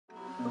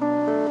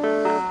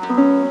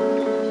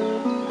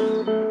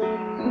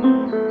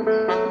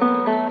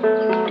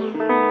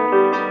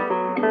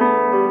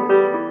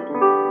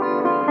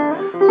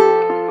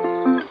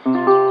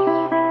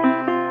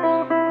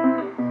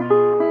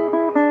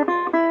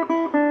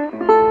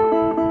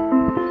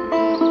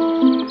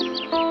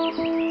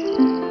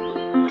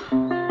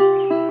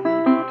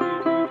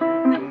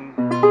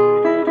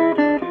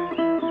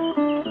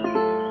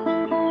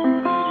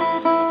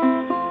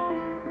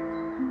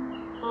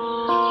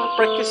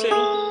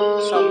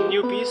introducing some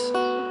new piece.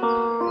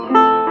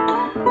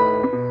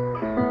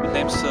 It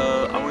name's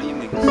Our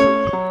Evenings.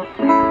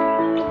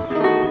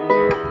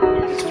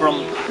 It's from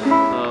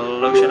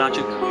Lukáš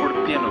for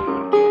the piano.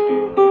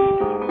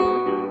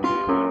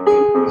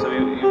 So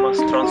you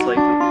must translate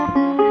it.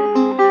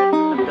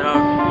 And there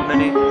are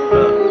many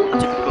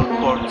atypical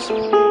chords.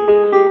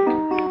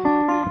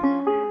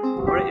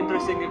 Very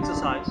interesting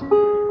exercise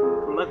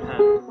for left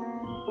hand.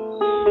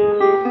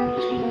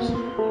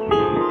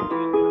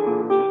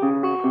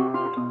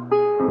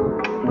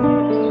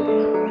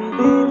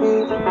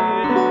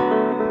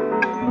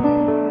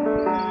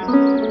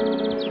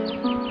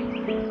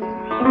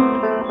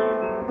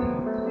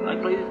 I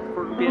played it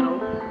for the piano,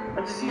 and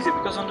it's easy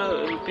because on the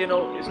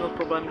piano is no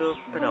problem the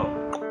pedal,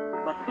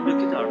 but in the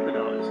guitar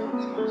pedal is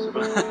not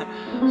possible.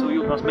 So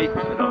you must make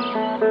the pedal.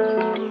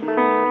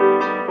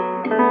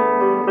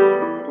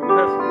 You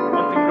have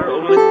one finger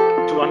only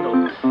to handle.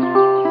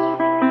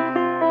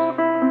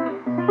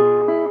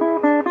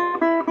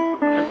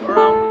 And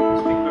around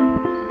this finger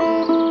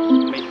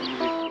make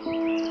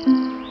music.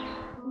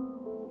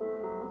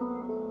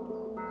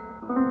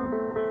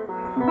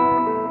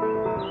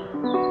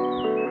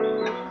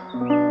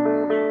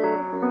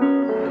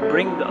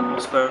 Bring the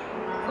atmosphere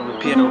from the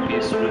piano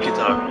piece to the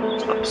guitar.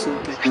 It's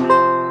absolutely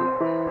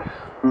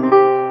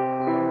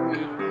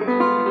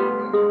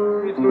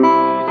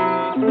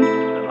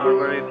there are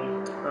very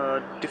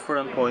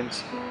different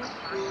points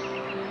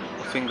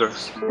of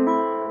fingers.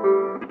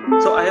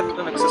 So I have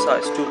an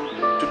exercise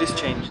to this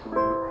change.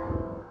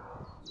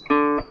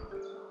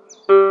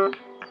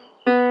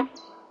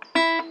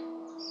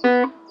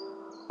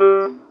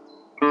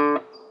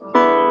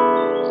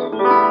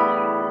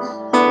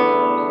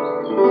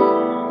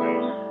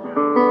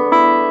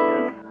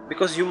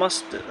 Because you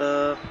must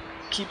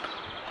keep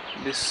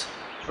this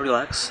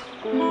relax.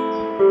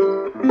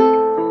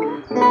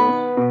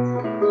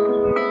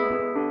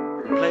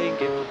 Playing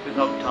it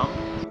without tongue.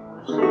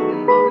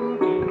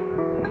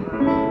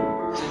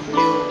 It's a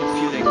new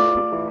feeling.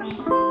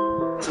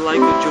 It's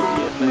like a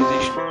yogi and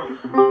meditation.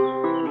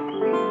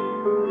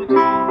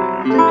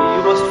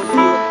 You must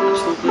feel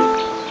absolutely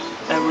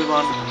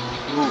everyone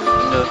move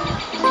in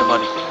the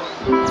body.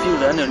 Feel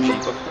the energy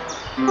of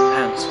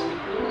hands.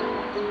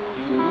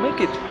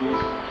 Make it,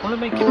 only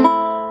make it,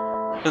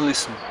 and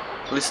listen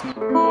to the voice.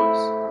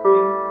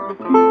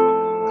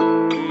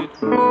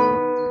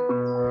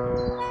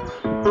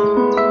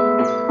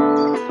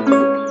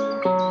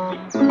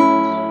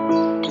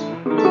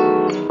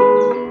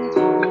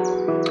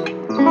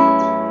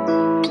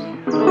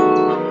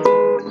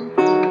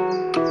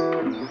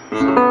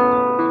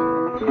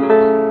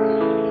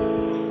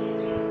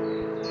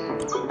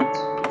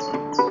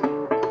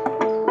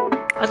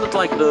 I don't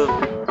like the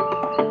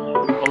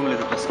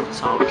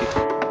sound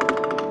guitar.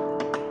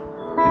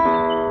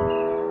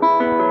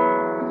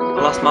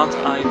 Last month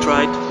I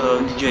tried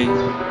DJing.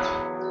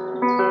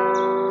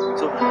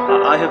 So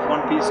I have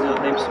one piece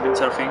named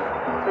Windsurfing,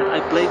 and I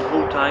played the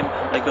whole time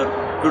like a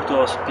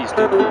virtuoso piece.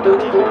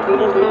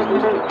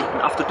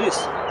 After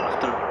this,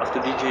 after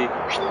DJ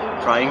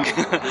trying,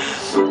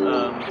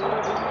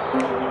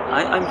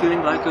 I'm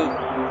feeling like a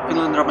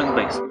Finland drum and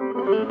bass.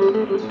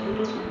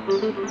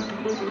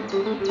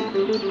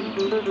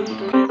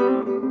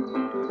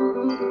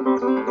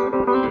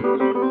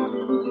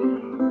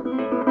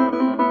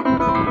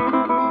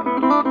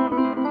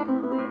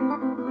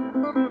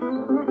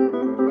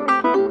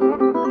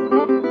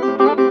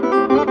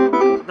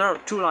 There are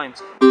two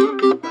lines.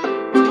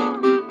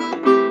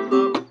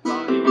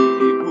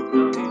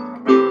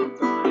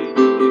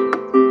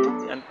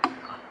 And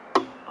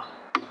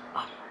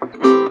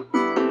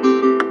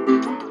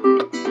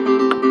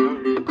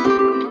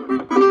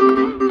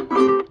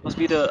must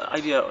be the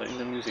idea in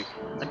the music.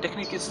 And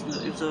technique is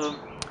the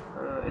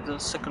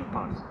second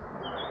part.